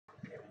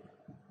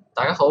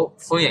大家好，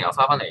歡迎又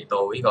翻嚟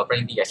到呢個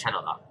Brain B 嘅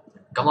channel 啦。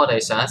咁我哋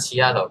上一次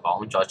咧就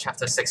講咗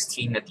Chapter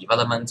 16嘅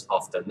Development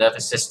of the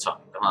Nervous System，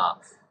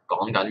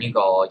講緊呢個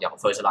由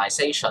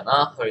fertilization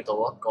啦，去到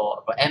一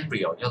個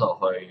embryo 一路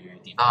去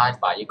divide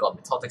by 呢個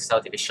mitotic cell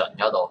division，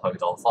一路去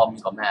到 form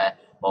呢個咩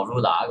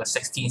morula 一個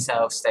16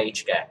 cell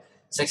stage 嘅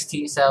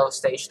16 cell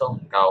stage 都唔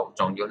夠，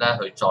仲要咧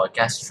去再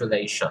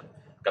gastrulation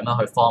咁樣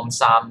去 form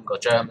 3個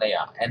germ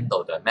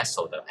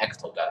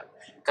layer，endoderm、mesoderm、ectoderm，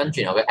 跟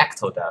住然後佢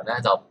ectoderm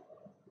咧就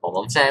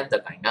嘣聲就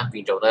突然間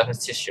變做 nervous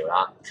tissue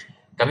啦。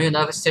咁呢個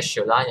nervous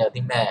tissue 啦，有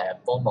啲咩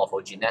bone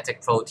morphogenetic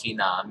protein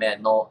啊，咩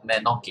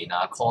noggin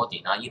啊、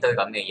cordin 啊，呢堆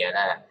咁嘅嘢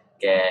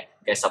咧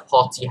嘅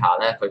support 之下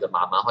咧，佢就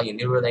慢慢可以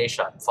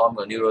neurulation form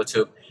個 neural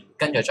tube，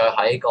 跟住再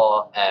喺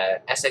個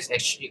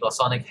SSH 呢個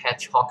sonic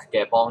hedgehog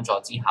嘅幫助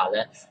之下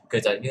咧，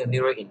佢就呢個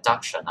neural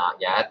induction 啊，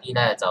有一啲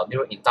咧就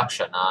neural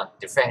induction 啊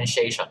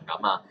differentiation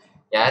咁啊。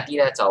有一啲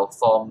咧就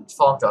form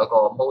咗一個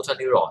motor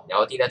neuron，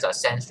 有啲咧就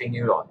sensory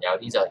neuron， 有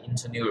啲就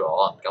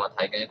interneuron。咁啊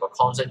睇緊一個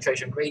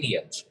concentration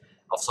gradient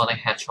of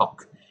sonic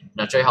hedgehog。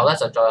然後最後咧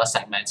就再有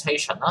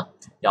segmentation 啦，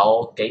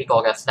有幾個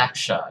嘅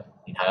flexure，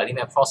 然後有啲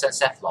咩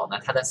prosencephalon 啊、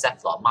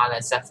telencephalon、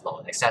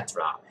myelencephalon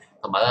etc。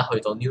同埋咧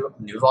去到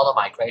neuronal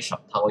migration，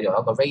 透過用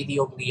一個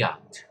radial glia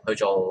去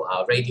做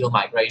radial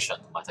migration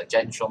同埋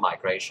tangential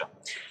migration。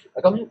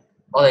咁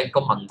我哋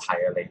個問題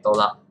就嚟到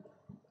啦。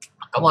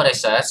咁我哋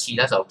上一次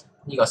咧就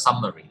呢個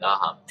summary 啦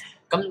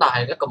嚇，咁但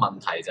係一個問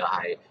題就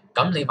係、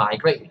咁你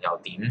migrate 完又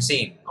點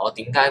先？我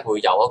點解會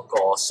有一個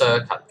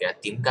circuit 嘅？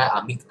點解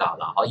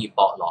amygdala 可以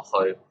駁落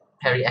去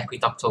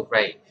periaqueductal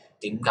grade？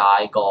 點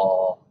解個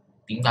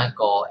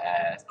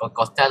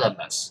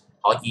thalamus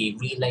可以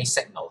relay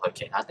signal 去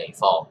其他地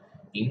方？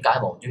點解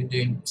無端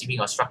端唔知邊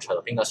個 structure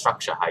同邊個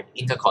structure 係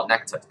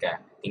interconnected 嘅？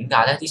點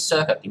解咧？啲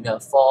circuit 點樣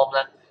form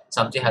咧？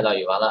甚至係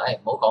例如話啦，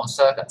唔好講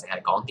circuit， 淨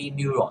係講啲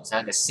neurons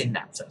嘅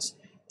synapses。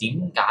點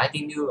解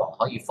啲 neuron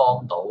可以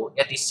form 到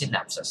一啲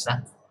synapses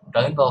咧？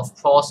究竟個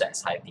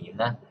process 係點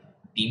咧？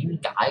點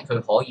解佢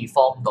可以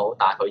form 到，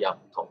但係佢又唔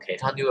同其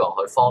他 neuron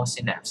去 form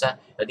synapse 咧？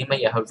有啲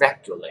乜嘢去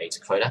regulate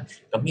佢咧？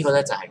咁呢個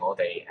咧就係我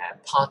哋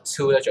part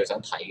 2咧最想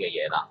睇嘅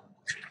嘢啦。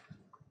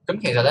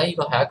咁其實咧呢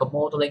個係一個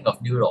modeling of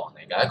neuron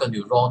嚟嘅，一個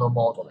neuronal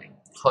modeling，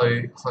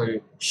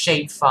 去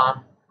shape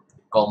翻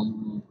個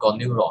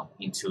neuron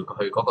into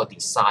佢嗰個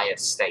desired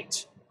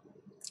state，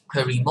 去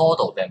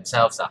remodel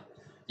themselves 啊。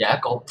由一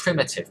個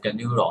primitive 嘅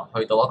neuron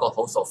去到一個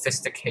好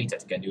sophisticated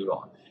嘅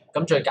neuron，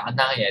 咁最簡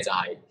單嘅嘢就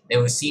係、你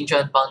會先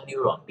將班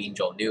neuron 變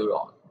做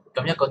neuron。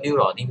咁一個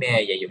neuron 啲咩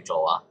嘢要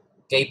做啊？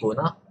基本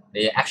啦，你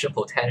嘅 action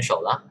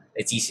potential 啦，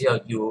你至少要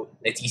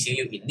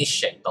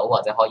initiate 到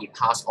或者可以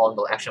pass on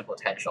到 action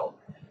potential。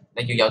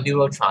你要有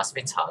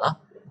neurotransmitter 啦，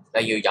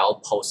你要有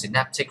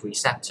postsynaptic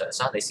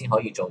receptors 啦，你先可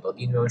以做到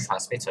啲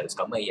neurotransmitters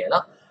咁嘅嘢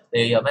啦。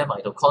你有咩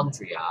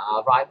mitochondria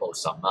啊、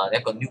ribosome 啊、一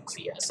個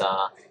nucleus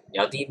啊，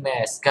有啲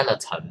咩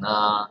skeleton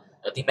啊，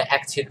有啲咩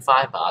actin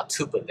fibre 啊、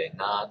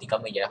tubulin 啊啲咁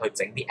嘅嘢去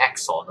整啲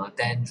axon 啊、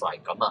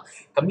dendrite 咁啊。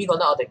咁呢個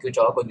咧我哋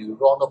叫做一個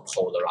neuronal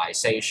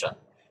polarisation。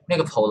咩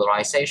叫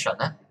polarisation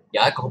咧？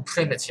由一個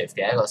primitive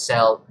嘅一個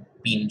cell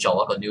變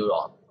做一個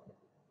neuron。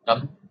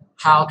咁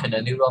how can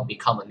a neuron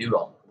become a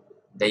neuron？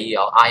 你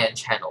要有 ion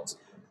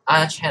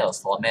channels。ion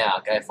channels for 咩啊？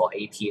梗係 for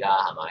AP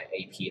啦，係咪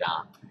AP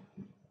啦？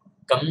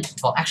咁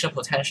for action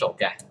potential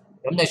嘅，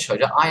咁你除咗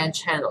ion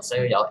channels，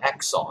 你要有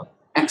axon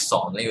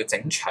你要整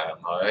長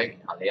佢，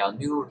然後你有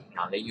neuron，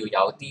 然後你要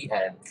有啲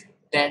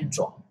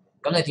dendron。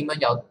咁你點樣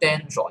有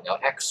dendron 有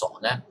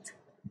axon 咧？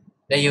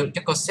你要一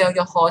個 cell 一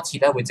開始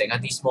咧會整一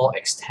啲 small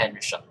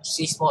extension，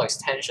 small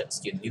extensions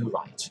叫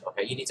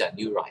neurite。OK， 呢啲就係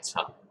neurite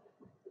啦。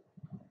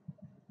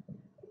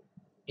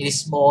呢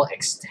啲 small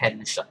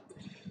extension。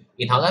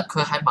然後咧，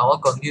佢喺某一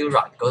個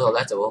neurite 嗰度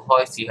咧，就會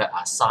開始去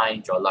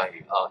assign 咗，例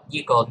如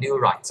依個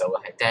neurite 就會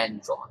係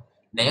dendron，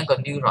 另一個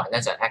neurite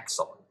咧就係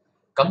axon。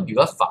咁如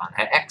果凡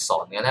係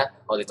axon 嘅咧，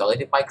我哋就呢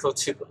啲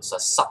microtubules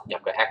塞入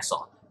嘅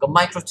axon。個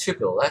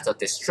microtubule 咧就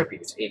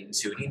distribute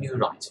into 啲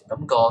neurite，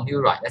 咁個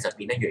neurite 咧就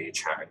變得越嚟越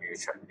長、越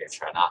長、越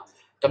長啦。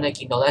咁你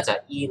見到咧就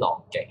係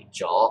elongate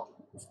咗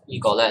呢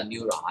個咧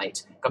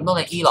neurite。咁當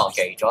你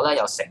elongate 咗咧，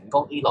又成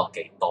功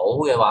elongate 到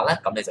嘅話咧，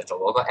咁你就做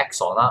嗰個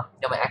axon 啦，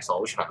因為 axon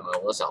好長嘅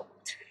好多時候。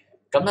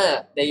咁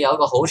咧你有一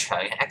個好長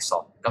嘅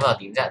axon， 咁又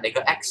點啫？你個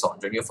axon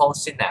仲要 form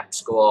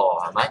synapse 嘅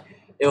喎，係咪？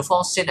你要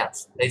form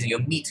synapse， 你就要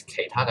meet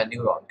其他嘅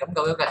neuron。咁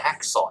究竟個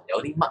axon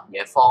有啲乜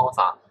嘢方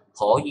法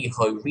可以去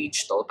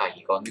reach 到第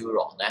二個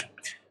neuron 咧？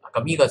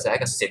咁呢個就係一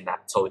個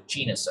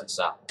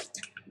synaptogenesis 啊。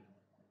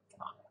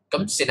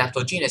咁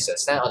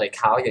synaptogenesis 咧，我哋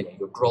靠一樣嘢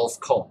叫 growth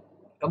cone。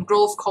咁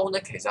growth cone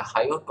咧，其實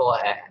喺嗰個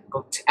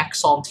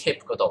axon tip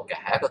嗰度嘅，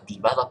係一個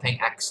developing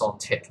axon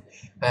tip。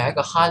佢係一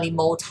個 highly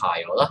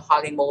motile 啦、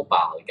highly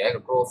mobile 嘅一個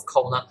growth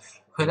cone 啦。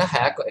佢咧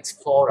係一個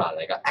explorer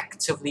嚟㗎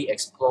 ，actively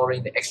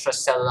exploring the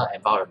extracellular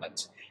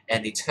environment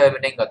and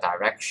determining the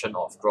direction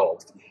of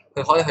growth。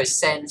佢可以去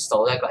sense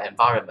到呢個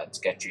environment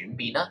嘅轉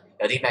變啦，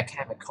有啲咩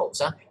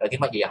chemicals 啦，有啲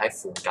乜嘢喺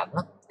附近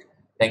啦。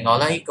另外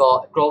咧，呢個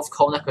growth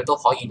cone 咧，佢都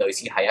可以類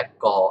似係一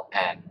個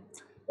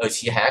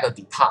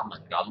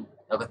department 咁。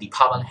有個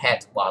department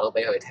head 話到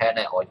俾佢聽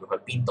咧，我要去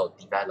邊度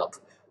develop，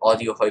 我要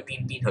去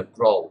邊去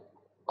grow，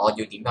 我要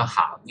點樣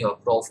行呢個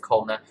growth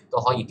cone 咧，都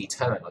可以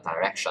determine 個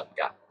direction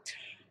㗎。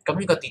咁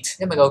呢個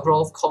因為個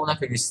growth cone 咧，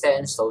佢要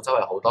sense 到周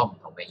圍好多唔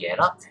同嘅嘢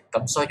啦，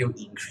咁所以佢要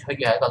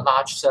係一個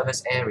large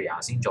surface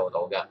area 先做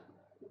到嘅，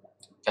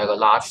有個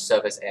large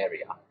surface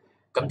area。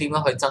咁點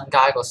樣去增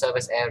加一個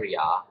surface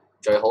area？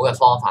 最好嘅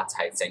方法就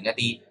係整一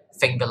啲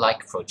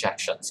finger-like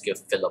projections， 叫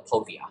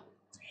philopodia。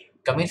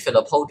咁呢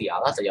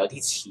philopodia 咧就有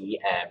啲似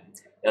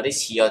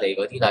我哋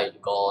嗰啲，例如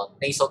個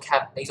nasal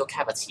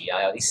cavity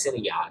啊，有啲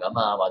cilia 咁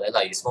啊，或者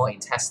例如 small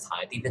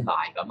intestine 啲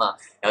villi 咁啊，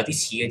有啲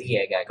似嗰啲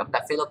嘢嘅。咁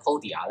但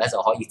philopodia 咧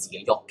就可以自己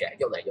喐嘅，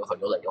喐嚟喐去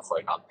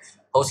咁，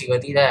好似嗰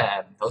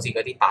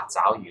啲八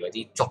爪魚嗰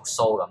啲觸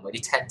鬚咁，嗰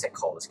啲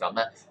tentacles 咁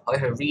咧，可以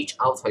去 reach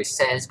out 去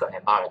sense 個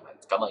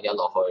environment， 咁啊一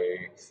路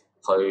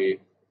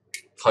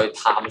去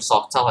探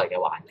索周圍嘅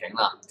環境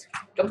啦。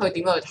咁佢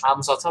點樣去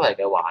探索周圍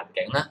嘅環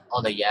境咧？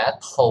我哋有一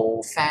套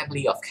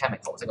family of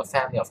chemicals， 一個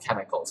family of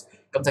chemicals，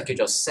 咁就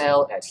叫做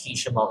cell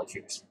adhesion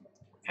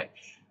molecules。Okay?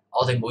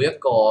 我哋每一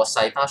個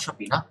細胞出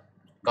邊啦，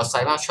個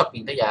細胞出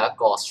邊都有一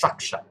個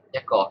structure， 一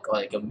個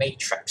我哋叫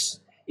matrix。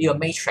呢個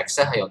matrix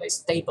咧係用嚟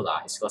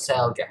stabilize 個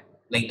cell 嘅，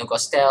令到個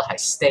cell 係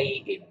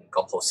stay in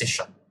個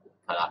position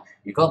係啦。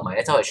如果唔係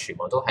咧，周圍全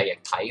部都係液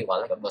體嘅話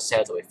咧，咁個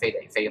cell 就會飛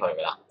嚟飛去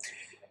㗎啦。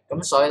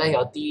咁所以咧有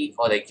啲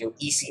我哋叫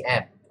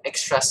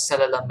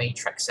ECM。extracellular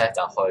matrix 咧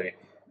就去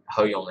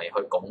用嚟去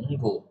鞏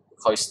固，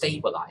去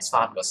stabilize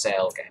翻個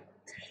cell 嘅。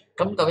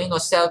咁究竟個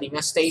cell 點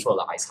樣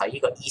stabilize 喺呢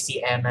個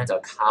ECM 咧？就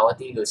靠一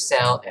啲叫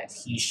cell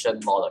adhesion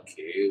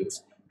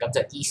molecules， 咁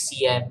就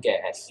ECM 嘅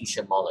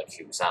adhesion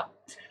molecules 啊。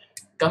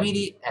咁呢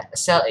啲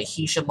cell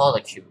adhesion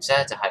molecules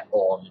咧就係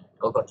on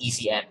嗰個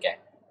ECM 嘅，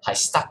係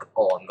stuck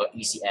on 個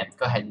ECM，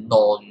 佢係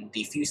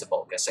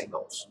non-diffusible 嘅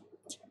signals。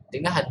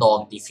點解係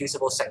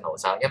non-diffusible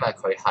signals 啊？因為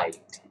佢係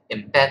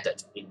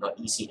embedded in 個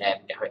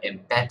ECM 嘅，佢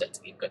embedded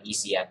in 個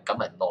ECM， 咁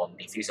咪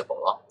non-diffusible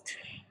咯。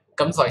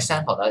咁 for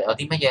example 咧，有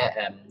啲乜嘢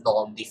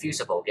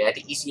non-diffusible 嘅一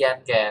啲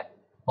ECM 嘅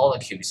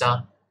molecules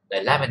啊，例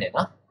如 laminin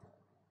啦、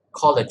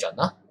collagen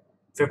啦、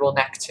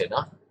fibronectin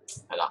啦，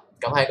係啦。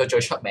咁係個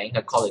最出名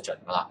嘅 collagen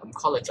㗎啦。咁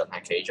collagen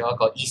係其中一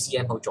個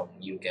ECM 好重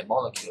要嘅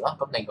molecule 啦。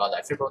咁另外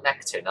嚟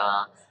fibronectin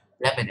啊、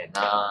laminin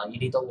啊，呢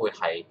啲都會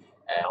係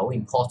好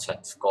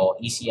important 個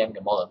ECM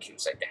嘅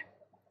molecules 嘅。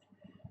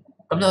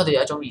咁咧我哋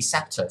有一種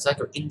receptors 咧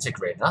叫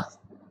integrin 啦。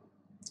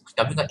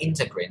咁呢個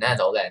integrin 咧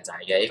就好靚仔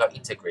嘅，呢個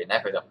integrin 咧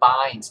佢就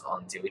binds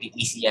on 住啲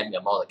ECM 嘅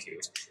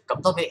molecules。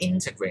咁當俾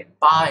integrin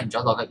bind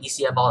咗落個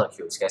ECM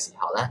molecules 嘅時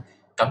候咧，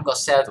咁個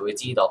cell 就會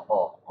知道，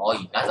哦，我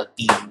而家就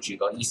掂住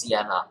個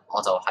ECM 啦，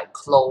我就係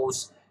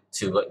close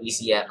to 個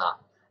ECM 啦。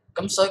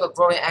咁所以個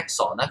growing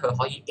axon 咧佢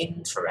可以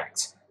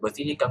interact with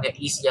呢啲咁嘅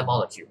ECM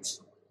molecules。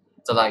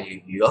就例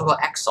如如果個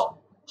axon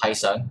係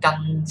想跟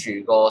住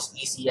個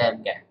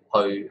ECM 嘅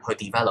去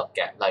develop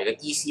嘅，例如個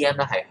ECM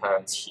咧係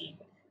向前，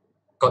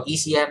個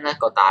ECM 咧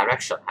個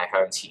direction 係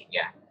向前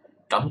嘅，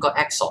咁個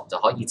axon 就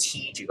可以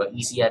黐住個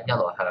ECM 一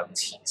路向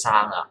前生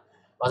啦。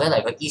或者例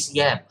如個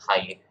ECM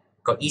係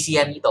個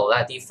ECM 呢度咧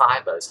啲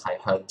fibers 係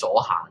向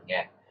左行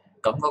嘅，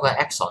咁嗰個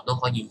axon 都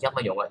可以因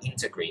為用個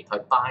integrin 去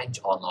bind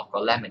on 落個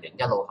laminin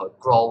一路去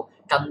grow，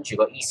 跟住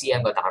個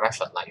ECM 嘅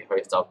direction， 例如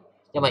佢就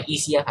因為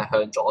ECM 係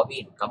向左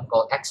邊，咁個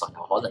axon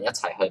又可能一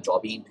齊向左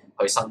邊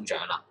去生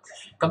長啦。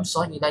咁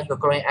所以咧，呢個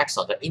growing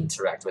axon 就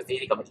interact with 呢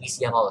啲咁嘅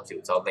ECM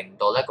molecule， 就令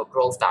到咧個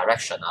growth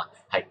direction 啊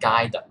係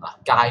guide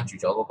住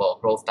咗嗰個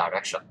growth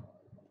direction。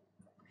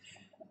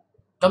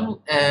咁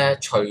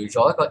除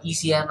咗一個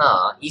ECM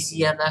啦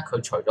 ，ECM 咧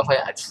佢除咗可以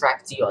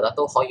attract 之外咧，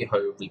都可以去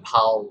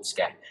repulse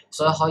嘅，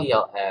所以可以有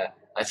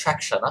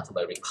attraction 啦同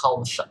埋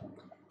repulsion。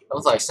咁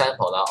for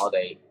example 啦，我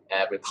哋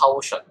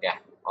repulsion 嘅，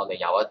我哋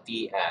有一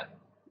啲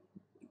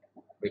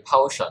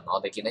repulsion，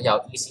 我哋見到有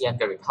ECM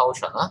嘅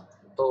repulsion 啦，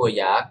都會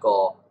有一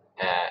個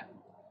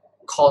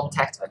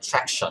contact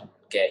attraction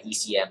嘅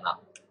ECM 啦。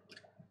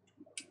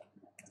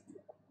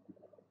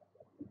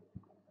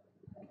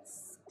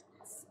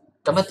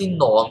咁一啲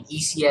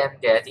non-ECM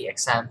嘅一啲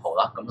example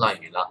啦，咁例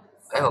如啦，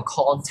一個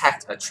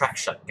contact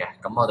attraction 嘅，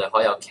咁我哋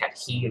可以有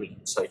cadherin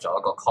去做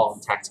一個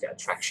contact 嘅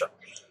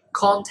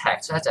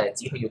attraction。contact 咧就係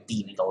指佢要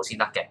掂到先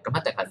得嘅，咁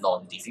一定係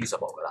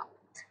non-diffusible 噶啦。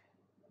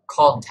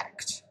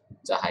contact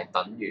就係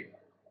等於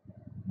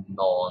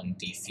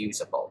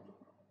non-diffusible，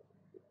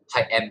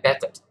 係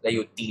embedded， 你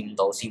要掂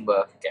到先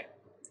work 嘅。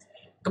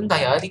咁但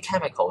係有一啲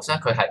chemicals 咧，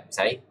佢係唔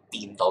使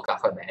掂到㗎，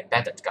佢唔係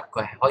embedded 㗎，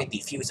佢係可以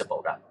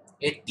diffusible 㗎，呢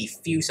啲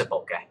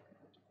diffusible 嘅。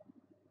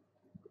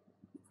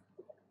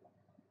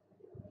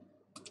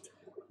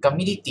咁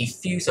呢啲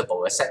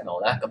diffusible 嘅 signal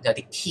咧，咁有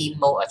啲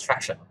chemo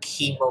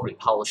attraction、chemo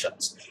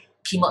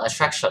repulsions。chemo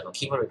attraction 同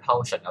chemo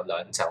repulsion 有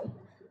兩種，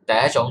第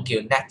一種叫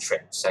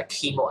natrins 係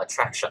chemo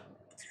attraction，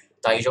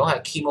 第二種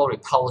係 chemo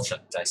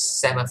repulsion 就係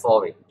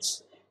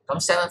semaphorenes。咁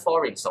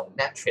semaphorenes 同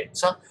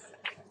natrins 啦，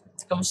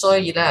咁所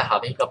以咧下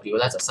邊呢個表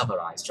咧就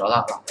summarize 咗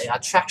啦。嗱，你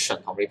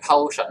attraction 同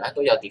repulsion 咧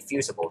都有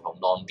diffusible 同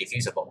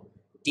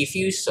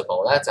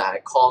non-diffusible。diffusible 咧就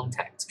係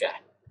contact 嘅，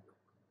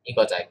呢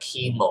個就係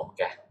chemo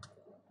嘅。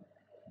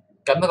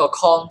咁一個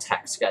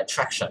context 嘅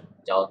attraction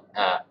有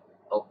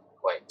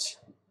wait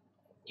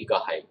呢個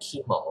係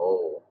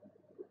chemo，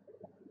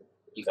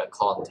 呢個係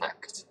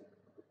contact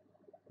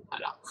係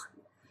啦。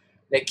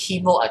你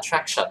chemo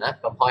attraction 咧，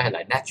咁可以係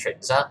嚟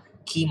netrins 啦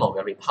 ，chemo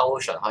嘅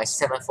repulsion 可以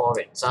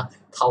semaphorenes 啦，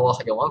透過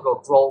用一個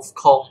growth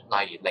cone，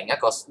 例如另一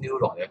個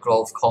neuron 嘅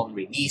growth cone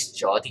release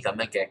咗一啲咁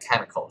樣嘅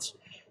chemicals，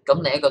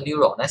 咁另一個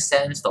neuron 咧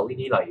sense 到呢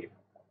啲，例如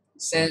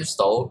sense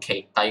到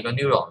第二個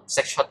neuron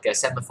釋出嘅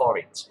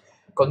semaphorenes，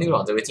 個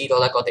neuron 就會知道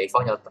咧個地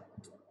方有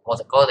我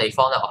嗰個地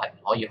方咧我係唔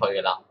可以去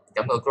嘅啦，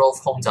咁個 growth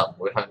cone 就唔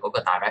會向嗰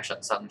個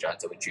direction 生長，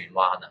就會轉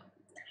彎啦。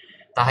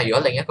但係如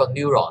果另一個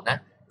neuron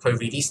咧，佢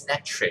release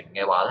netrin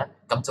嘅話咧，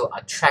咁就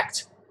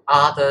attract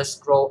other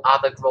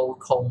growth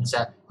cones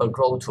咧去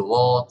grow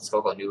towards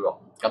嗰個 neuron，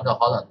 咁就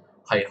可能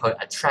係去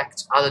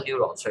attract other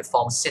neurons 去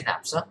form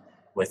synapse 啦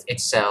with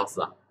itself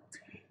啦。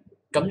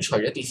咁除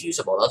咗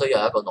diffusible 啦，都有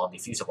一個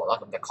non-diffusible 啦，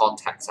咁嘅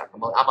context 啊。咁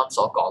我啱啱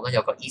所講啦，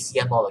有個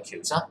ECM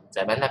molecules 啦，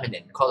就係咩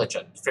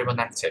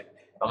laminin、collagen、fibronectin，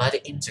 咁一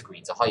啲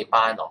integrin 就可以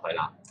bind 落去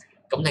啦。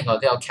咁另外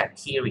都有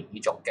cadherin 呢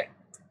種嘅。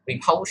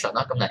repulsion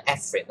啦，咁就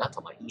epherin 啦，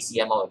同埋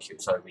ECM molecule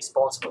去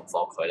responsible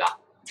for 佢啦。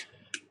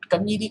咁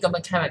呢啲咁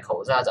嘅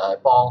chemicals 啦，就係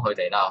幫佢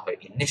哋啦去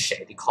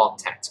initiate 啲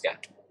contact 嘅。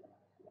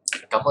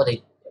咁我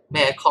哋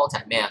咩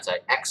contact 咩啊？就係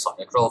axon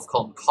嘅 growth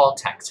cone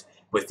contact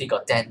with 呢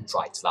個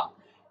dendrite 啦。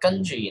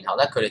跟住然後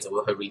咧，佢哋就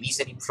會去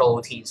release 一啲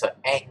protein 去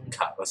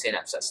anchor 個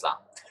synapses 啦。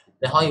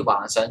你可以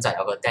幻想就係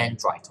有個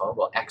dendrite 同一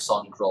個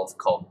axon growth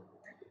cone。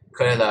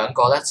佢哋兩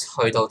個咧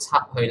去到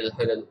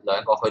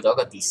兩個去到一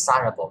個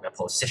desirable 嘅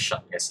position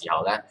嘅時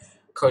候咧，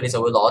佢哋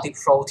就會攞啲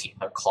protein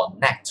去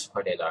connect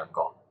佢哋兩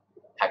個，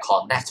係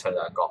connect 佢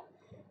兩個，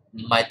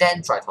唔係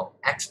dendrite 同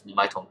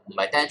dendrite 同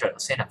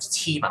synapse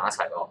黐埋一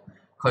齊喎，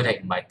佢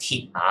哋唔係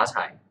貼埋一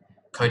齊，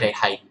佢哋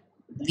係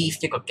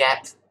leave 一個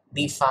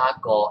gap，leave 翻一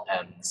個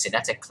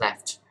synaptic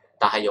cleft，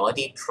 但係用一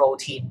啲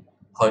protein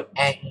去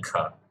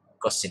anchor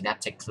個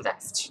synaptic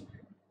cleft，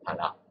 係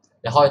啦，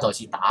你可以類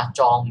似打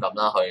樁咁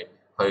啦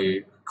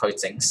去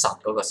整實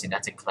嗰個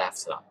synaptic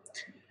cleft 啦。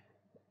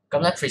咁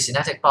咧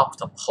presynaptic bulb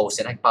同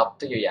postsynaptic bulb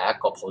都要有一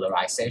個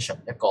polarisation，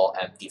 一個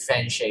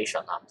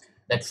differentiation 啦。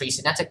你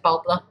presynaptic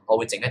bulb 啦，我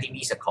會整一啲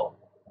vesicle，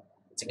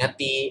 整一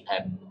啲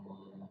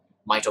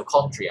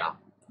mitochondria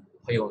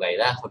去用嚟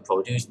咧去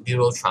produce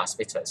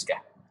neurotransmitters 嘅。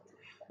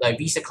例如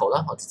vesicle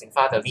啦，我整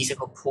翻個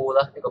vesicle pool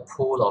啦，一個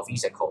pool of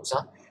vesicles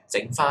啦，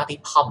整翻啲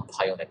pump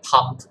係用嚟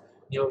pump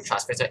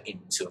neurotransmitter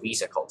into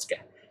vesicles 嘅，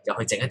又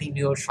去整一啲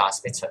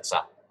neurotransmitters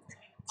啦。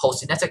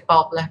postsynaptic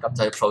bulb 咧，咁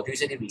就要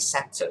produce 一啲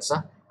receptors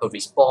啦，去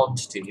respond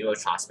to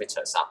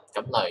neurotransmitters 啦。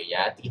咁例如有一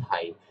啲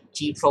係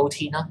G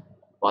protein 啦，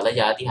或者有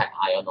一啲係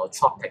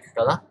ionotropic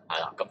㗎啦，係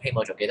啦。咁希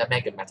望仲記得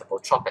咩叫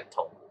metabotropic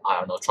同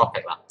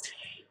ionotropic 啦。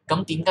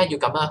咁點解要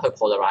咁樣去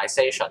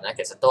polarisation 咧？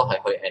其實都係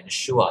去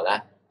ensure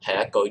咧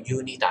係一個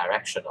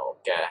unidirectional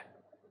嘅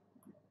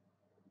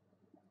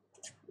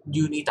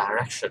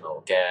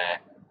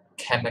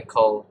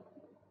chemical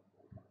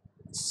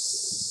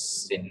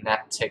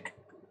synaptic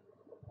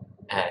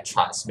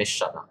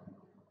transmission 啊，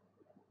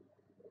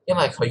因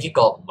為佢呢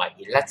個唔係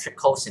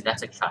electrical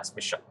synaptic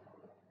transmission，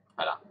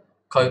 係啦，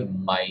佢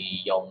唔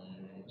係用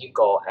呢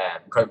個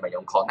佢唔係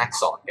用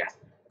connexon 嘅，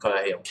佢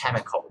係用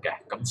chemical 嘅，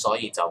咁所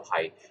以就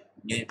係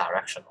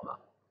unidirectional 啦。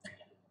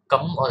咁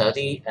我哋有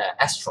啲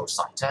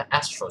astrocyte 咧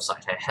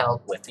 ，astrocyte 係 help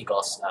with 呢個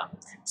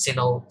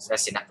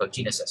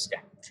synaptogenesis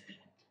嘅。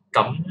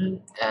咁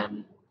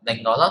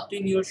另外啦，啲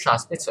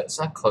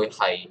neurotransmitters 咧，佢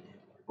係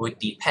會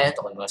depend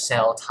on 個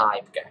cell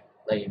type 嘅。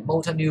例如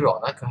motor neuron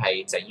咧，佢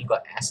係整呢個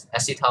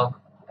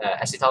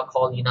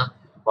acetylcholine 啦，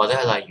或者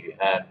係例如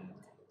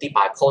啲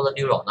bipolar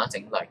neuron 啦，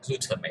整例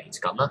glutamate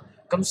咁啦。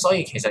咁所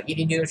以其實呢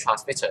啲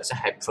neurotransmitters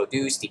係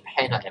produce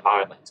dependent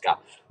environment 㗎。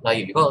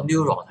例如如果個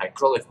neuron 係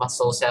grow with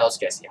muscle cells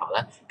嘅時候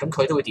咧，咁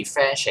佢都會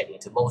differentiate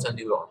into motor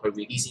neuron 去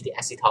release 呢啲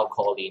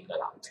acetylcholine 㗎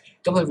啦。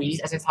咁佢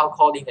release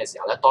acetylcholine 嘅時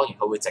候咧，當然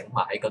佢會整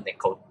埋一個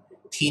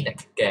nicotinic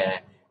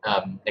嘅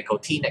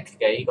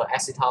呢個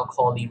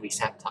acetylcholine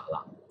receptor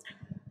啦。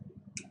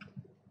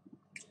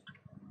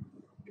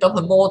咁佢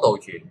model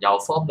完又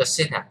form 咗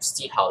synapse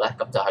之後咧，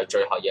咁就係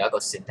最後有一個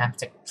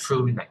synaptic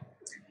pruning。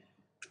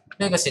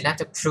咩叫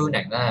synaptic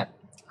pruning 咧？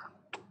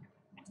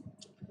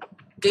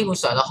基本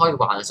上咧可以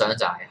幻想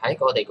就係喺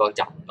我哋個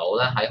人腦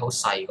咧喺好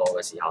細個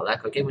嘅時候咧，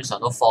佢基本上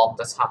都 form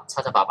得七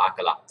七八八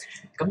㗎啦。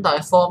咁但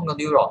係 form 個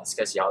neurons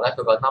嘅時候咧，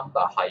佢個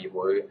number 係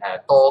會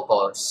多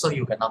過需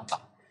要嘅 number。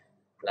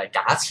嚟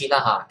假設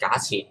啦嚇，假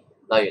設例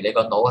如你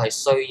個腦係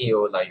需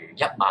要例如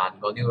1萬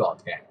個 neuron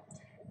嘅。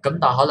咁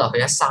但係可能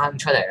佢一生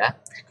出嚟咧，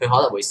佢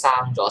可能會生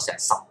咗成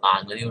10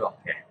萬個 neuron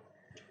嘅。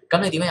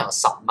咁你點樣由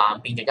10萬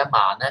變咗1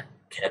萬咧？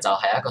其實就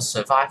係一個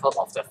survival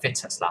of the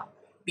fittest 啦。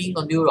邊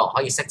個 neuron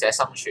可以適者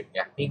生存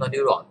嘅？邊個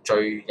neuron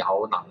最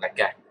有能力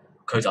嘅？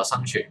佢就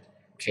生存。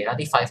其他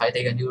啲廢廢地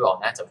嘅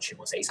neuron 咧就全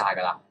部死晒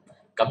㗎啦。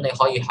咁你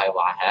可以係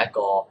話係一個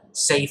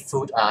save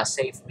food 啊、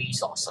save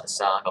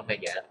resources 啊咁嘅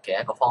嘢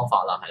嘅一個方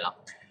法啦，係啦。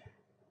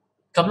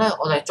咁咧，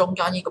我哋中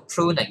間呢個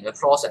pruning 嘅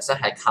process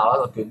咧係靠一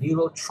個叫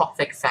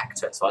neurotrophic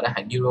factors 或者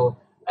係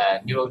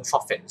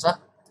neurotrophins 啦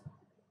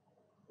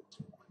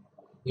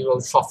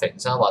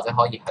，neurotrophins 啦，或者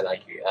可以係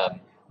例如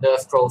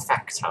nerve growth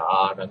factor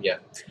啊咁樣。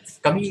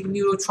咁呢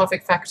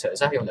neurotrophic factors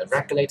咧用嚟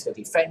regulate the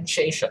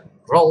differentiation,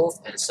 growth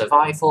and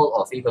survival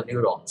of 呢個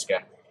neurons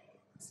嘅。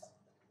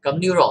咁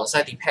neurons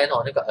咧 depend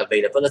on 呢個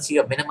availability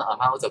of minimum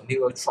amount of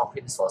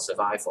neurotrophins for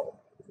survival。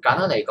簡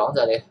單嚟講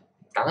就係咧，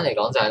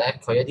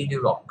佢一啲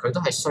neuron 佢都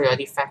係需要一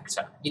啲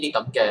factor，呢啲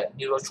咁嘅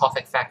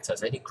neurotrophic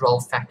factors，一啲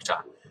growth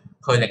factor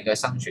去令佢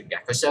生存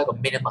嘅。佢需要一個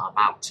minimum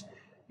amount。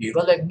如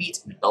果你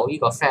meet 唔到呢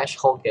個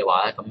threshold 嘅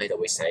話咧，咁你就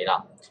會死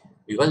啦。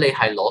如果你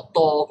係攞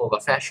多過個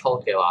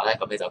threshold 嘅話咧，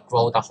咁你就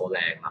grow 得好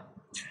靚啦。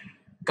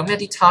咁一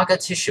啲 target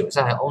tissues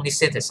係 only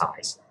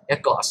synthesize 一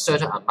個 a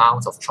certain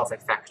amount of trophic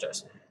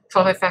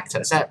factors。trophic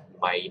factors 咧唔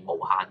係無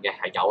限嘅，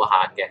係有限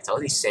嘅，就好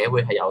似社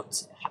會係有，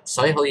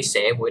所以好似社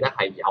會咧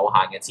係有限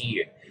嘅資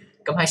源。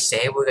咁喺社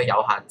會嘅有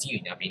限資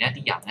源入邊咧，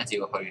啲人咧就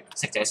要去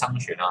適者生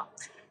存啦。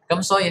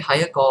咁所以喺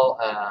一個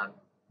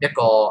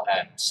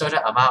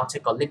certain amount， 一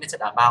個 limited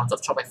amount of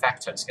trophic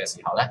factors 嘅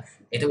時候咧，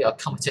你都有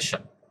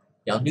competition，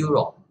 有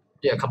neuron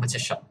都有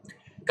competition。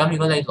咁如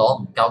果你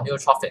攞唔夠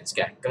neurotrophins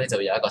嘅，咁你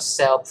就有一個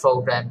cell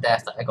program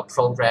death， 一個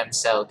program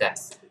cell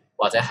death，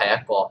 或者係一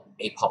個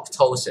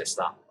apoptosis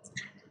啦。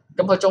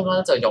咁佢中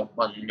間就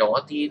運用一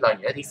啲例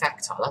如一啲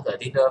factor 啦，就係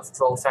啲 nerve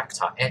growth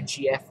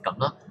factor、NGF 咁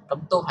啦，咁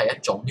都係一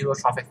種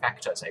neurotrophic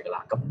factors 嚟㗎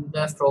啦。咁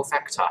nerve growth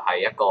factor 係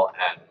一個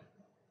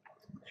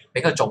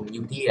比較重要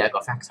啲嘅一個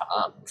factor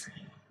啦。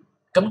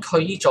咁佢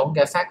呢種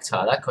嘅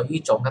factor 咧，佢呢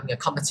種咁嘅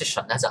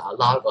competition 咧就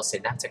allow 一個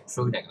synaptic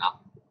pruning 啦。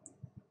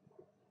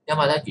因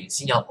為咧原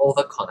先有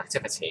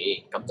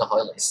over-connectivity， 咁就可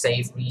以嚟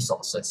save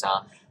resources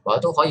啊，或者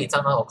都可以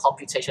增加個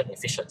computation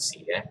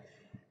efficiency 嘅。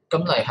咁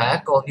嚟喺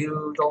一個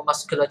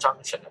neuromuscular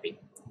junction 入邊，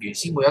原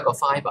先每一個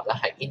fibre 咧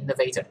係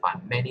innervated by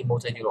many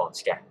motor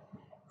neurons 嘅。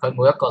佢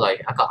每一個例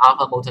如一個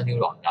alpha motor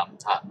neuron 咁，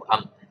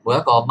每一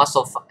個 每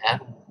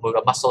個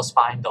muscle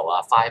spine 度啊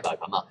fibre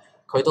咁啊，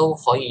佢都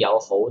可以有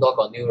好多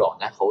個 neuron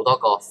咧，好多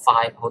個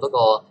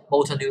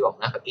motor neuron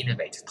咧去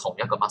innervate 同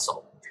一個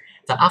muscle。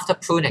但 after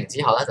pruning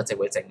之後咧，就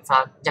會剩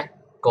翻一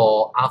個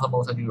alpha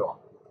motor neuron，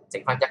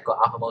 剩翻一個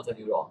alpha motor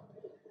neuron。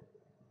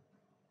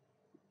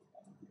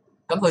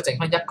咁佢剩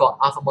翻一個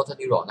alpha motor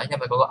neuron 咧，因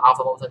為嗰個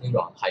alpha motor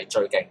neuron 係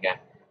最勁嘅，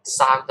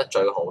生得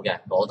最好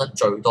嘅，攞得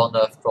最多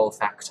nerve growth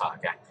factor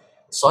嘅，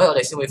所以我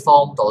哋先會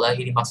form 到咧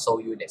呢啲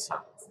muscle units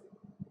啊。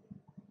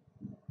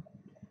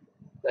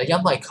因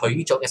為佢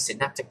呢種嘅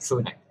synaptic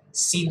pruning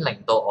先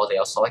令到我哋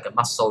有所謂嘅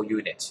muscle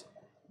unit，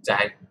 就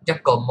係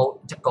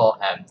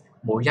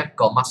每一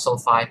個 muscle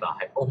fibre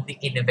係 only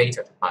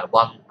innervated by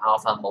one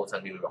alpha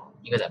motor neuron，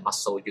 呢個就係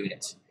muscle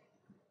unit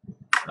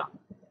嗱。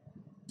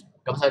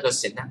咁喺個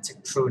synaptic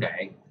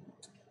pruning，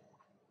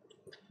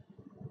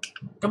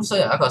 咁所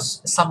以由一個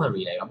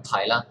summary 嚟咁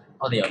睇啦，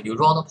我哋由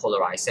neuronal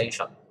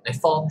polarisation， 你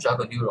form 咗一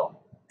個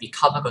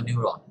neuron，become 一個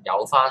neuron，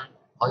 有翻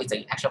可以整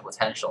action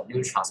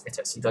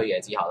potential、neurotransmitters 呢堆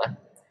嘢之後咧，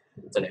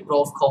就嚟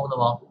growth cone 啦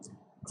喎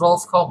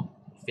 ，growth cone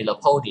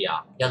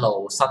philopodia 一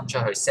路伸出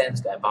去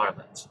sense 嘅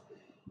environment，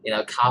 然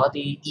後靠一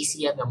啲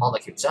ECM 嘅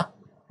molecules 啦，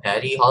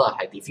係一啲可能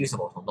係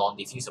diffusible 同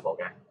non-diffusible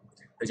嘅，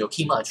去做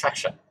chemo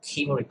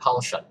attraction、chemo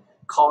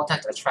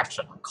repulsion。contact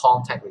attraction 同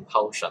contact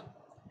repulsion，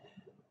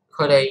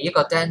 佢哋一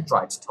個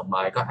dendrite 同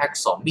埋個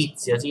axon meet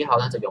咗之後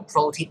咧，就用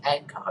protein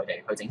anchor 佢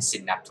哋去整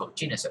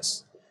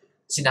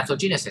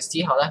synaptogenesis。synaptogenesis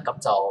之後咧，咁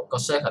就個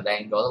circuit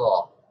靚咗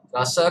咯喎，個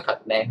circuit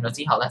靚咗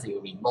之後咧，就要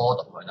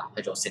remodel 佢啦，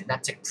去做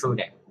synaptic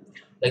pruning，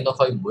 令到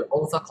佢唔會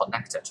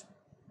over-connected。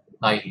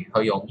例如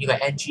佢用呢個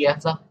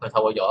NGF 啦，佢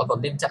透過用一個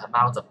limited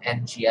amount of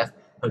NGF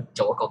去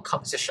做一個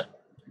composition，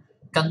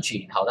 跟住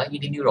然後咧呢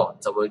啲 neuron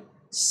就會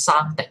生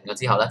定咗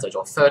之後咧，就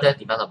做 further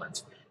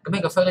development。咁呢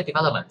個 further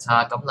development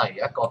啊，咁例如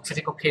一個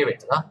critical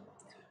period 啦，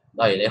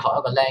例如你學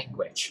一個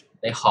language，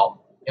 你學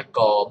一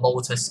個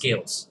motor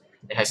skills，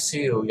 你係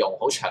需要用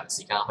好長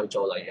時間去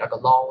做，例如一個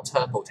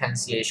long-term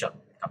potentiation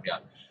咁樣。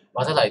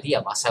或者例如啲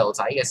人話細路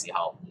仔嘅時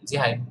候，唔知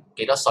係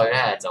幾多歲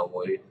咧就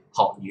會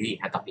學語言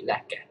係特別叻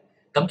嘅。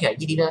咁其實呢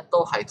啲咧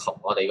都係同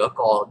我哋嗰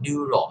個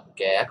neuron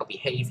嘅一個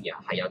behaviour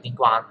係有啲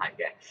關係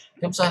嘅。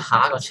咁所以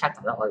下一個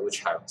chapter 咧，我哋會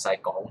詳細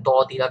講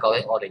多啲啦。究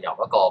竟我哋由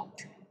一個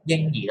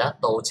嬰兒啦，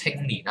到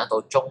青年啦，到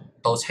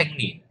青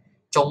年、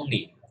中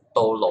年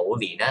到老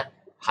年咧，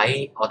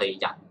喺我哋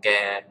人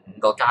嘅5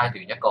個階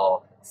段，一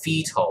個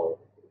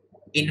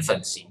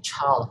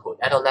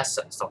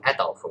fetal、infancy、childhood、adolescence 同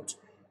adulthood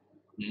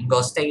 5個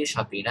stage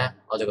入邊咧，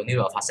我哋個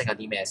neuron 發生緊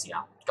啲咩事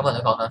啊？咁我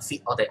哋講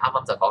緊我哋啱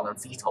啱就講緊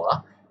fetal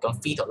啦。咁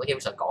fetal 都基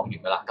本上講完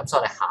㗎啦，咁所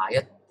以我哋下一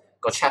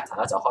個 chapter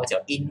咧就開始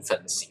由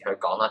infancy 去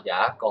講啦，有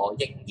一個嬰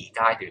兒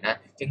階段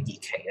咧、嬰兒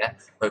期咧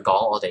去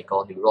講我哋個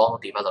neuronal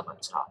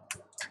development。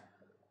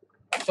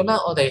咁咧，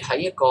我哋喺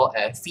一個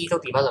fetal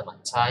development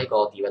呢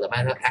個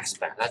developmental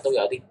aspect 咧都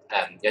有啲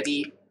有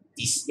啲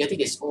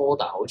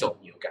disorder 好重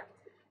要嘅。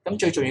咁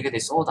最重要嘅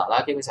disorder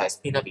啦，基本上係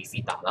spina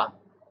bifida 啦。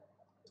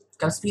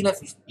咁 spina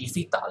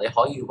bifida 你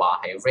可以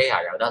話係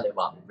rare 有得，你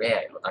話唔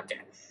rare 又得嘅。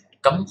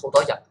咁好多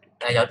人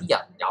有啲人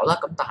有啦，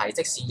咁但係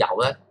即使有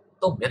咧，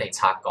都唔一定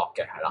察覺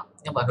嘅，係啦，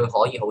因為佢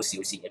可以好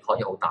小事，亦可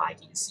以好大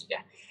件事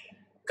嘅。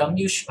咁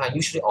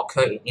usually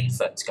occur in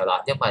infants 㗎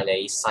啦，因為你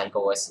細個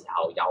嘅時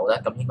候有咧，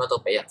咁應該都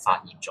俾人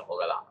發現咗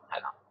㗎啦，係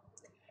啦。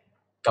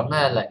咁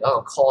咧另一個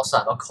cause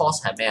啊，個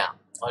cause 係咩啊？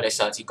我哋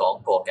上次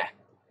講過嘅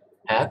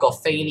係一個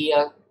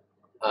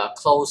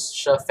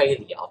closure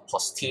failure of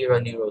posterior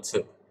neural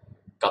tube。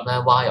咁咧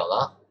while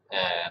啦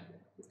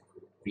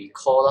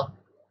，recall 啦，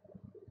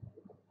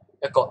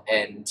一個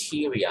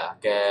anterior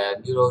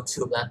嘅 neural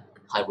tube 咧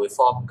係會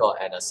form 個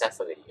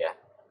anencephaly 嘅，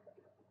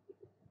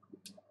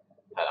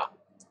係啦。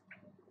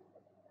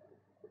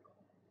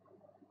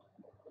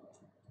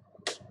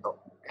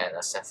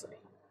anencephaly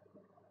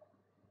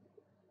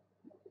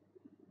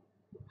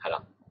係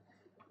啦。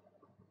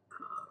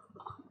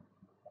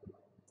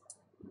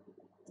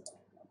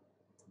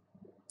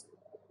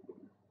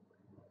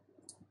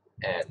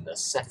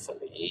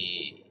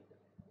anencephaly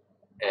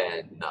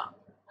and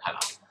係啦。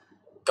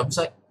咁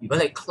所以如果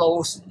你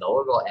close 唔到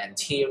嗰個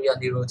anterior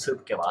neural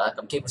tube 嘅話咧，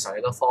咁基本上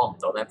你都 form 唔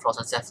到咩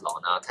prosencephalon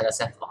啊、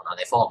telencephalon 啊，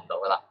你 form 唔到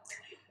噶啦。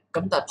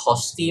咁但係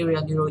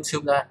posterior neural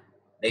tube 咧，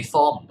你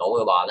form 唔到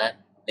嘅話咧，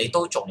你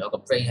都仲有個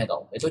brain 喺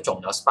度，你都仲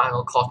有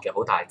spinal cord 嘅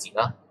好大節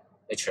啦。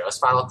你除咗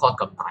spinal cord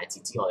咁大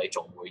節之外，你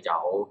仲會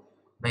有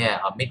咩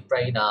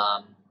midbrain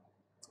啊、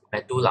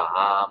medulla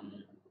啊、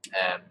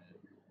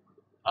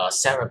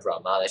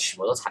cerebrō 啊，你全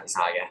部都齊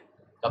晒嘅。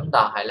咁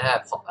但係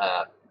咧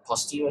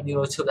posterior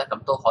neural tube 咧，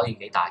咁都可以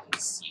幾大件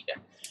事嘅。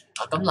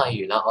咁例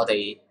如啦，我哋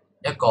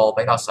一個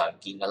比較常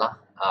見嘅啦，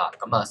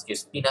咁叫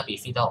spina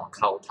bifida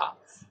occulta。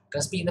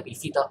咁 spina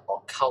bifida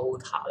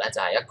occulta 咧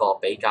就係一個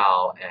比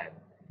較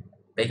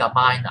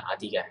minor 一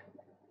啲嘅，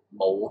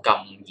冇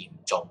咁嚴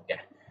重嘅。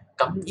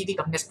咁呢啲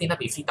咁嘅 spina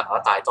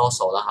bifida 大多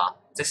數啦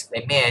即使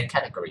你咩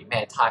category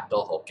咩 type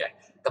都好嘅，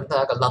咁都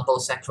係一個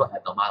lumbosacral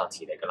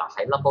abnormality 嚟㗎啦，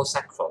喺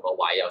lumbosacral 個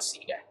位有事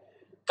嘅。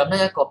咁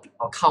咧一個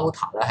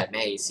occulta 咧係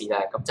咩意思咧？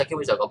咁即係基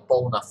本上個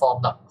bone form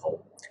得唔好，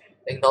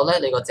令到咧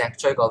你個脊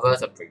椎個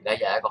vertebrae 咧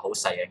有一個好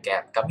細嘅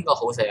gap。咁呢個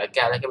好細嘅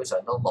gap 咧，基本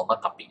上都冇乜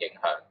特別影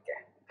響嘅，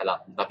係啦，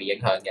唔特別影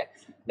響嘅。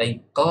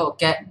你嗰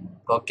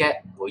個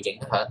gap 唔會影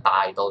響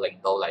大到令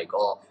到你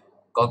嗰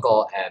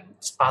個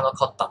spinal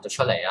cord 突咗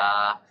出嚟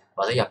啊，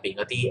或者入邊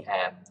嗰啲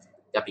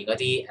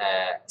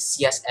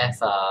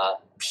CSF 啊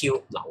漂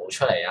流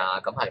出嚟啊，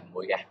咁係唔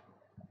會嘅，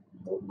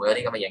唔會有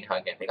啲咁嘅影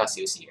響嘅，比較小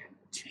事嘅。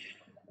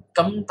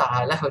咁但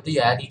係咧，佢都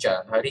有一啲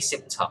佢有啲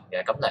symptom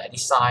嘅，咁例如一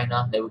啲 sign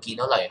啦，你會見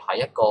到例如喺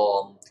一個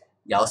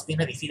有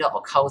spina bifida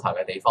occulta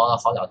嘅地方啦，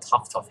可能有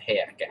tuft of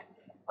hair 嘅，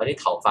有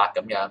啲頭髮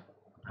咁樣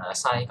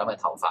生咁嘅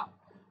頭髮，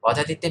或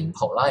者啲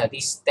dimple 啦，有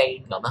啲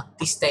stain 咁啦，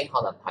啲 stain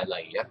可能係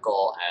例如一個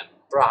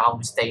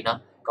brown stain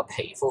啦，個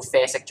皮膚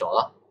啡色咗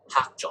啦，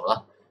黑咗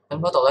啦，咁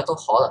嗰度咧都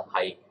可能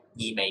係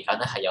意味緊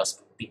咧係有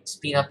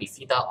spina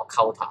bifida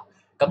occulta，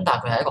咁但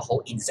係佢係一個好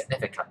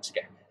insignificant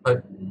嘅。佢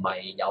唔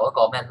係有一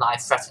個咩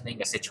life-threatening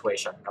嘅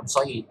situation，咁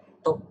所以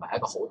都唔係一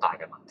個好大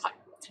嘅問題。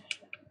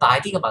大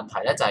啲嘅問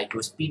題咧就係叫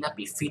spina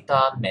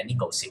bifida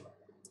meningocele。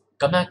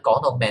咁咧講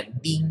到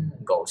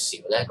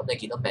meningocele咧，咁你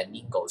見到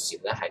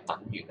meningocele咧係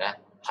等於咧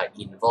係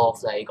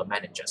involve 咧呢個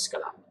meninges 㗎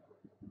啦。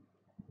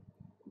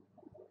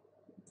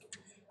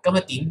咁佢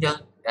點樣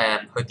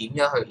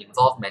去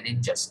involve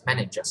meninges 咧？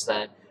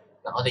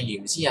嗱，我哋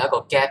原先有一個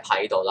gap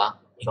喺度啦，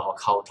呢個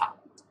occulta。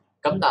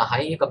咁但係喺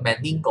呢個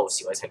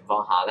meningocele嘅情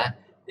況下咧，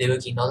你會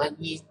見到咧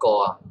依個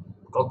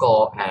嗰個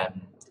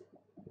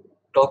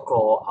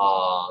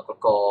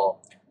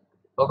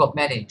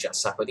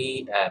meninges 啊，嗰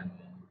啲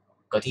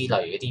例如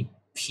嗰啲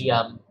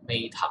pia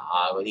mater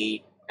啊，嗰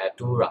啲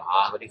dura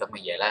啊嗰啲咁嘅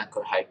嘢咧，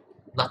佢係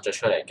甩咗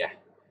出嚟嘅。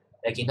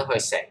你見到佢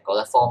成個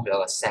咧 form 咗一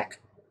個 sac，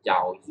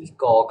 由依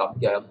個咁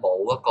樣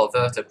冇一個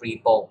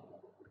vertebrae bone，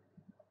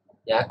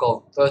 有一個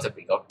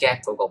vertebrae 個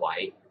gap 嗰個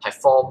位係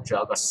form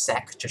咗一個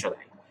sac 出嚟。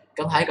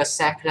咁喺個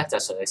sac 咧就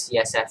純粹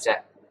CSF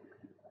啫，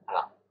係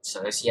啦，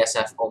純粹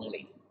CSF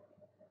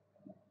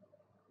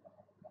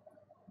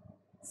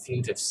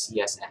only，fugitive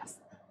CSF，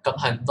 咁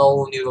係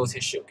no neural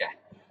tissue 嘅。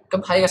咁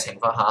喺呢個情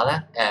況下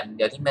咧，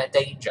有啲咩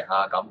danger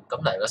啊咁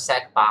嚟個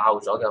sac 爆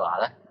咗嘅話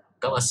咧，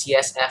咁個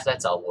CSF 咧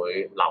就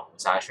會流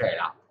晒出嚟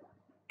啦。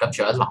咁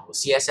除咗流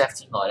CSF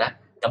之外咧，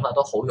咁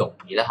都好容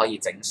易咧可以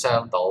整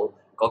傷到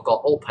嗰個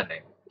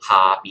opening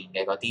下邊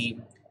嘅嗰啲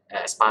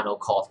spinal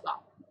cord 啦。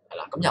係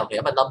啦，咁尤其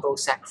因為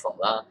lumbosacral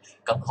啦，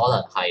咁可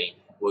能係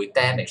會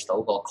damage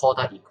到個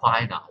cauda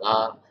equina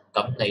啦。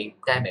咁你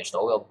damage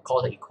到個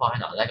cauda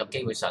equina 咧，咁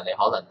基本上你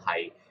可能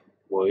係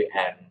會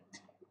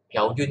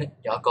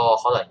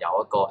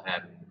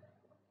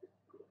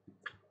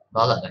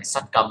可能係失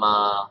禁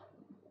啊，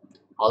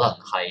可能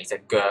係隻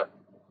腳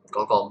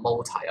嗰個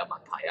motor 有問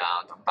題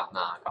啊等等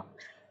啊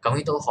咁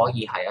呢都可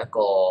以係一個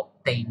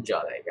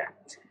danger 嚟嘅。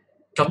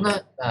咁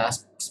咧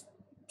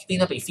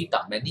spina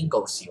bifida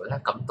meningocele咧，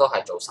咁都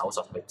係做手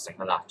術去整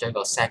噶啦，將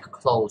個 sac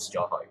close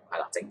咗佢，係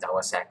啦，整走個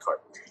sac 佢。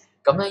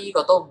咁咧呢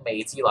個都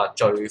未知話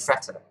最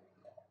threatening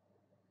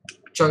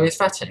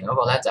嗰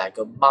個咧就係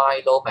叫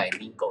myelo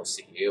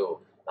meningocele。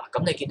嗱，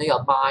咁你見到有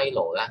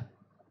myelo 咧，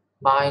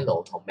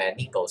 Milo 同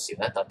meningocele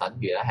咧就等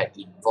於咧係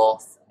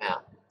involve 咩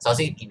啊？首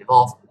先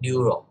involve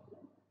neuron，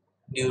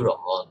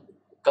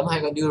咁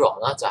喺個 neuron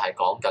啦就係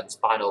講緊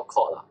spinal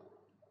cord 啦，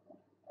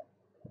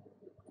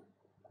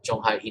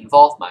仲係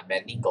involve 埋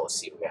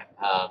meningocele 嘅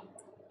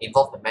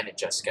，involve 埋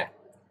meninges 嘅。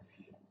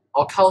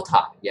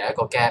Occulta 有一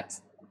個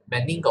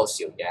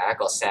gap，meningocele 有一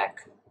個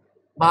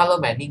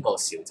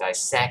sac，Milo-meningocele 就係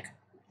sac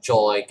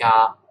再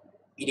加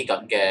呢啲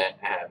咁嘅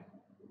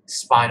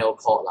spinal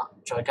cord 啦，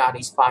再加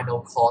啲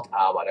spinal cord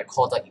啊或者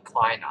cauda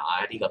equina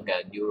啊一啲咁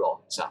嘅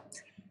neurons 啊，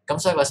咁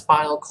所以個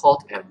spinal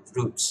cord and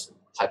roots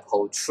係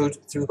protrude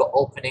through 個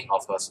opening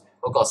of 嗰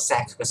個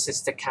sac 個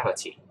cystic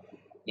cavity，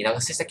 然後個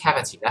cystic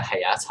cavity 咧係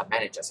有一層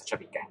meninges 喺出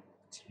邊嘅。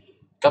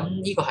咁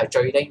呢個係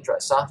最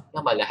dangerous 啦，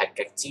因為你係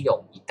極之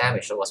容易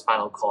damage 到個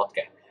spinal cord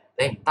嘅。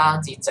你唔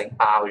單止整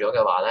爆咗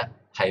嘅話咧，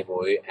係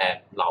會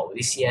流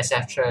啲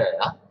CSF 出嚟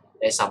啦。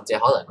你甚至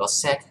可能個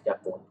sac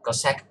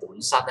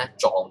本身咧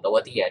撞到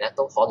一啲嘢咧，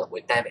都可能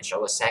會 damage 咗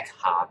個 sac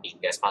下邊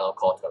嘅 spinal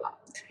cord 噶啦。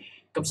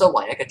咁所以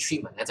唯一嘅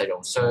treatment 咧就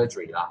用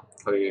surgery 啦，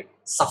去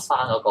塞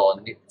翻個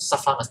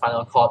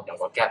spinal cord 由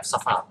個 gap 塞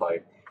翻入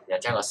去，然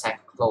後將個 sac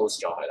close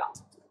咗佢啦。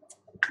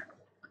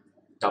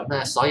咁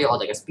咧，所以我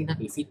哋嘅 spina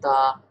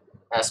bifida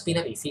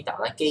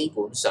咧基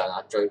本上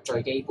啊最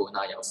基本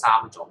啊有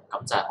3種，咁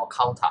就係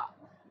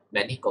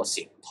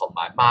occulta、meningocele 同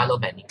埋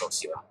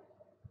Milo-meningocele 啦。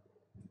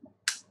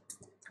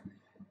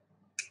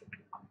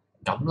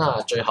咁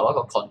啦，最後一個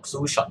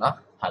conclusion 啦，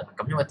係啦，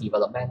咁因為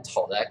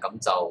developmental 咧，咁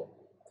就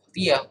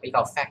啲嘢比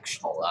較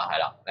factual 啦，係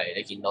啦，例如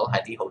你見到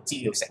係啲好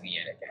資料性嘅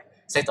嘢嚟嘅，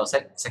識就識，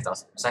唔識就唔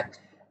識，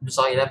咁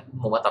所以咧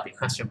冇乜特別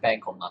question bank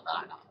咁問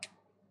啦，係啦。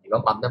如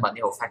果問啲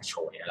好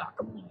factual 嘅嘢啦，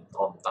咁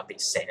我唔特別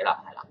寫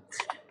啦，係啦。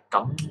咁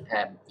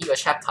呢個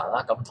chapter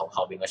啦，咁同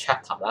後邊嘅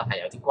chapter 啦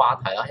係有啲關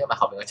係啦，因為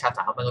後邊嘅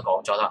chapter 啱啱都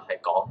講咗啦，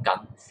係講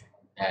緊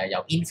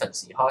由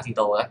infancy 開始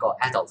到一個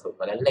adulthood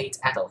或者 late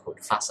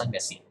adulthood 發生嘅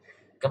事。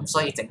咁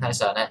所以整體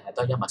上咧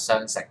都一脈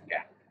相承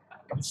嘅，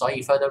咁所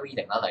以 further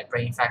reading 啦，例如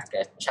brain fact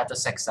嘅 chapter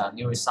 6啊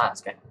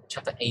 ，neuroscience 嘅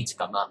chapter 8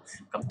咁啦，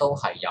咁都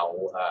係有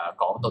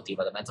講到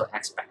developmental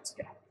aspect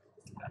嘅，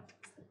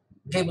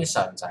基本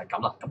上就係咁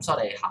啦。咁所以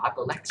我哋下一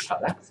個 lecture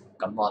咧，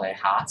咁我哋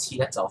下一次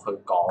咧就去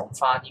講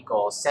翻呢個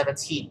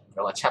 17，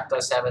有個 chapter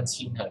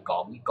 17去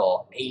講呢個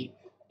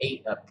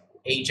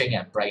aging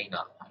and brain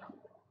啊，係啦。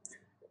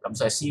咁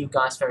所以 see you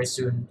guys very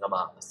soon 咁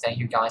啊 ，thank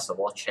you guys for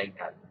watching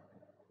and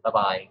bye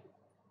bye。